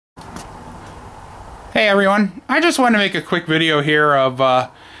Hey everyone, I just want to make a quick video here of how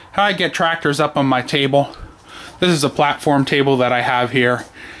I get tractors up on my table. This is a platform table that I have here,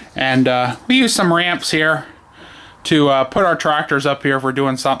 and we use some ramps here to put our tractors up here if we're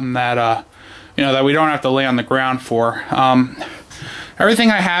doing something that you know, that we don't have to lay on the ground for.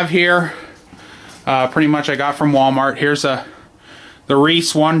 Everything I have here pretty much I got from Walmart. Here's the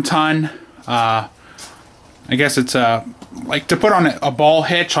Reese 1 ton. I guess it's like to put on a ball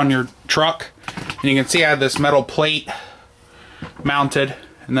hitch on your truck. And you can see I have this metal plate mounted,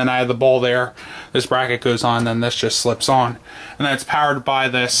 and then I have the ball there. This bracket goes on, then this just slips on. And then it's powered by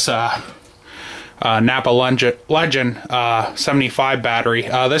this Napa Legend 75 battery.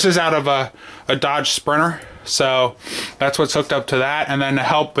 This is out of a Dodge Sprinter, so that's what's hooked up to that. And then to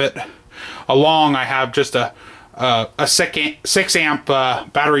help it along, I have just a 6 amp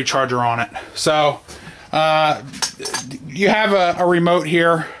battery charger on it. So you have a remote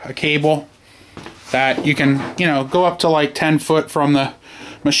here, a cable that you can, you know, go up to like 10 foot from the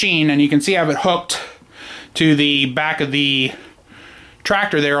machine, and you can see I have it hooked to the back of the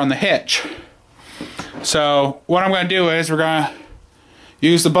tractor there on the hitch. So what I'm going to do is we're going to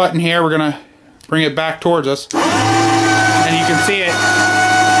use the button here. We're going to bring it back towards us, and you can see it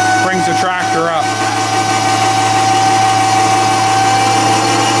brings the tractor up.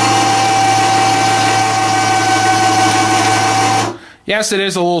 Yes, it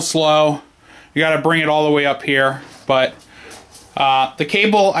is a little slow. You got to bring it all the way up here, but the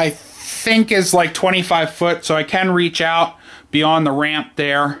cable I think is like 25 foot, so I can reach out beyond the ramp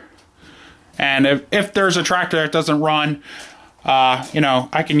there. And if there's a tractor that doesn't run, you know,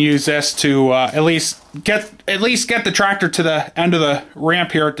 I can use this to at least get the tractor to the end of the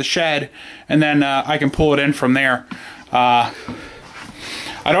ramp here at the shed, and then I can pull it in from there. I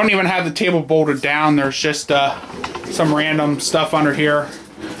don't even have the table bolted down. There's just some random stuff under here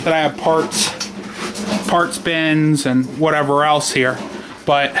that I have parts bins and whatever else here.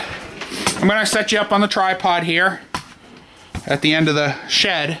 But I'm gonna set you up on the tripod here at the end of the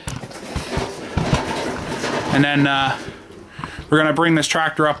shed, and then we're gonna bring this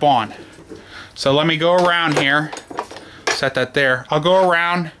tractor up on. So let me go around here, set that there. I'll go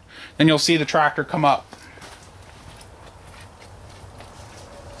around, then you'll see the tractor come up.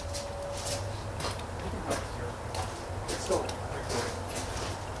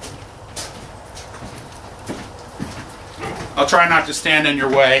 I'll try not to stand in your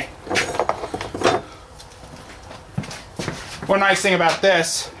way. One nice thing about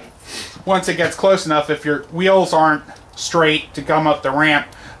this, once it gets close enough, if your wheels aren't straight to come up the ramp,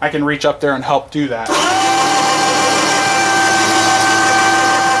 I can reach up there and help do that.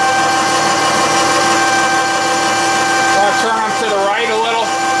 I'll turn them to the right a little.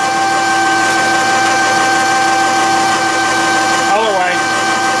 Other way.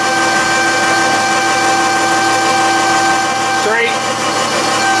 Straight.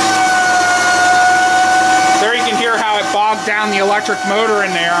 There you can hear how it bogged down the electric motor in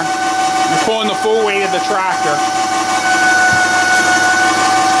there. You're pulling the full weight of the tractor.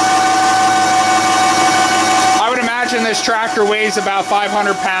 I would imagine this tractor weighs about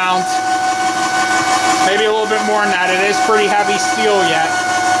 500 pounds. Maybe a little bit more than that. It is pretty heavy steel yet.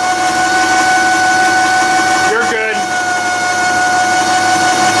 You're good.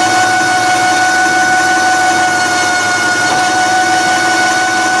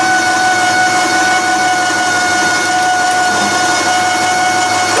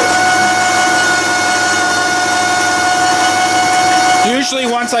 Usually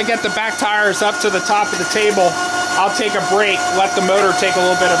once I get the back tires up to the top of the table, I'll take a break, let the motor take a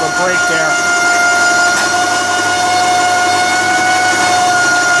little bit of a break there.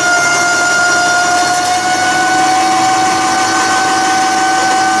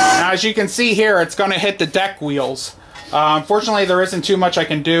 Now as you can see here, it's going to hit the deck wheels. Unfortunately, there isn't too much I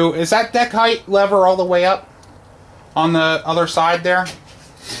can do. Is that deck height lever all the way up on the other side there?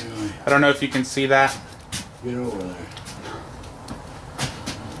 I don't know if you can see that. Get over there.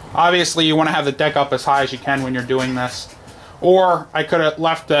 Obviously, you want to have the deck up as high as you can when you're doing this. Or I could have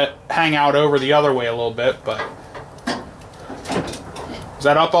left it hang out over the other way a little bit, but... Is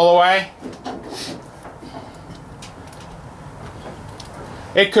that up all the way?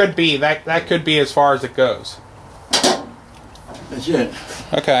 It could be. That could be as far as it goes. That's it.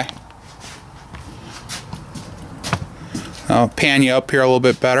 Okay. I'll pan you up here a little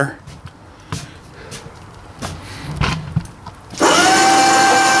bit better.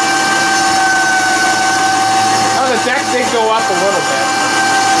 The deck did go up a little bit.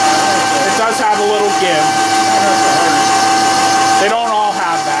 It does have a little give. They don't all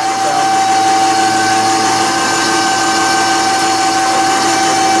have that, so.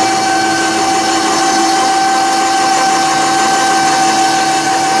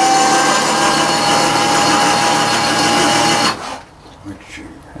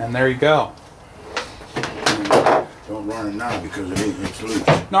 you go. Don't run it now because it's loose.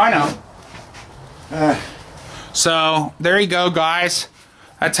 No, I know. So there you go, guys.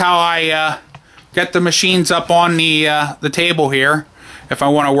 That's how I get the machines up on the table here. If I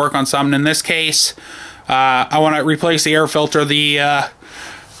want to work on something, in this case, I want to replace the air filter.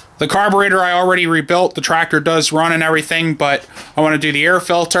 The carburetor I already rebuilt. The tractor does run and everything, but I want to do the air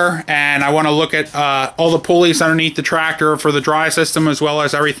filter, and I want to look at all the pulleys underneath the tractor for the dry system, as well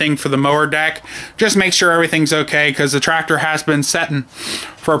as everything for the mower deck. Just make sure everything's okay, because the tractor has been setting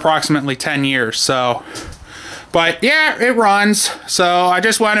for approximately 10 years. So, but yeah, it runs. So I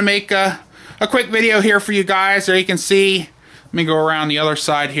just want to make a quick video here for you guys. There you can see. Let me go around the other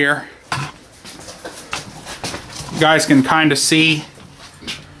side here. You guys can kind of see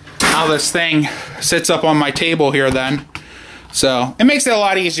how this thing sits up on my table here then. So it makes it a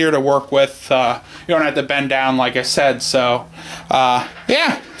lot easier to work with. You don't have to bend down, like I said. So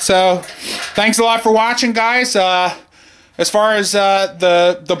yeah, so thanks a lot for watching, guys. As far as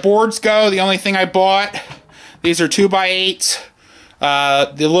the boards go, the only thing I bought, these are 2x8s.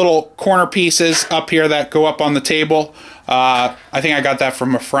 The little corner pieces up here that go up on the table, I think I got that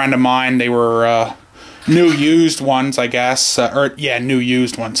from a friend of mine. They were new used ones, I guess, new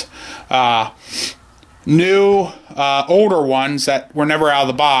used ones. New older ones that were never out of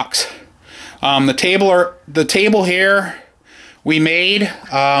the box. The table here we made, it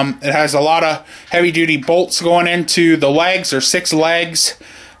has a lot of heavy duty bolts going into the legs. There's 6 legs.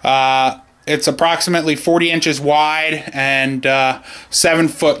 It's approximately 40 inches wide and 7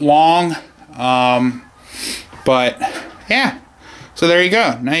 foot long. But yeah, so there you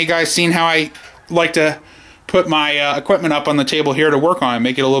go. Now you guys seen how I like to put my equipment up on the table here to work on it,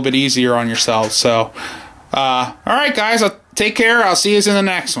 make it a little bit easier on yourselves. So, all right, guys, take care. I'll see you in the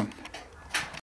next one.